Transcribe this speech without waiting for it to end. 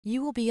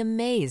You will be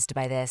amazed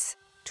by this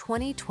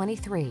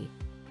 2023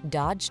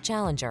 Dodge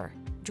Challenger.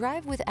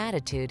 Drive with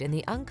attitude in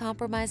the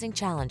uncompromising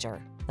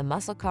Challenger, the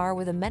muscle car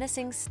with a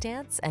menacing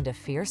stance and a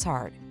fierce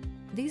heart.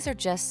 These are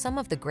just some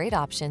of the great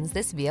options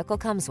this vehicle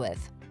comes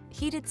with: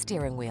 heated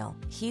steering wheel,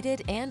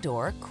 heated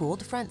and/or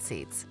cooled front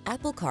seats,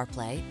 Apple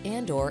CarPlay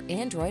and/or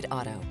Android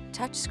Auto,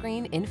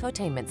 touchscreen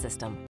infotainment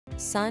system,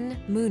 sun,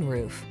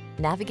 moonroof,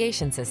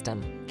 navigation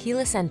system,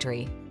 keyless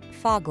entry,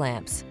 fog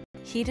lamps,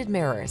 heated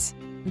mirrors,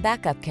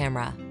 backup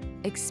camera.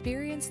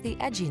 Experience the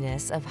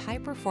edginess of high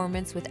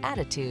performance with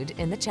attitude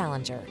in the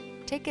Challenger.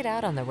 Take it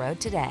out on the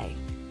road today.